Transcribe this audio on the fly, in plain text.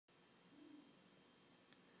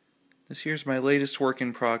This here's my latest work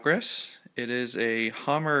in progress. It is a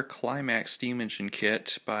Hommer Climax steam engine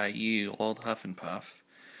kit by Olde, Huff, and Puff.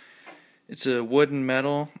 It's a wood and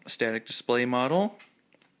metal static display model,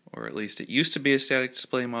 or at least it used to be a static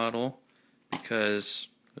display model because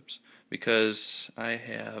I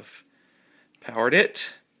have powered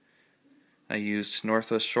it. I used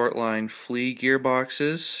Northwest Shortline flea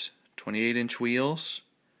gearboxes, 28-inch wheels,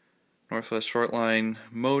 Northwest Shortline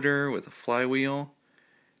motor with a flywheel,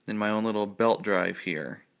 and my own little belt drive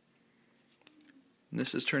here. And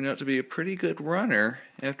this has turned out to be a pretty good runner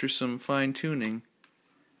after some fine tuning.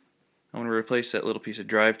 I want to replace that little piece of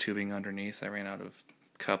drive tubing underneath. I ran out of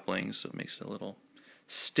couplings, so it makes it a little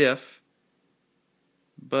stiff.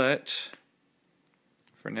 But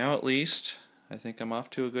for now at least, I think I'm off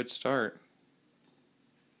to a good start.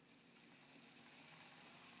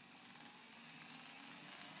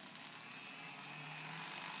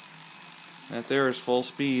 That there is full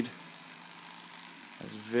speed. Has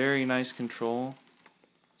very nice control,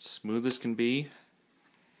 smooth as can be,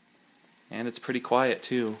 and it's pretty quiet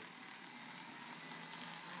too.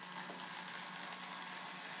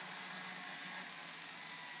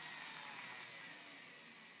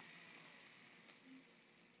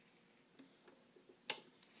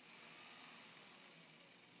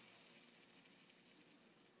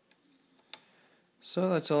 So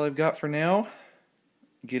that's all I've got for now.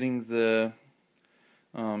 Getting the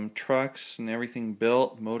trucks and everything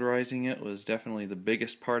built, motorizing it was definitely the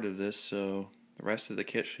biggest part of this, so the rest of the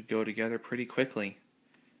kit should go together pretty quickly.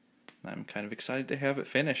 I'm kind of excited to have it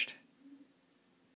finished.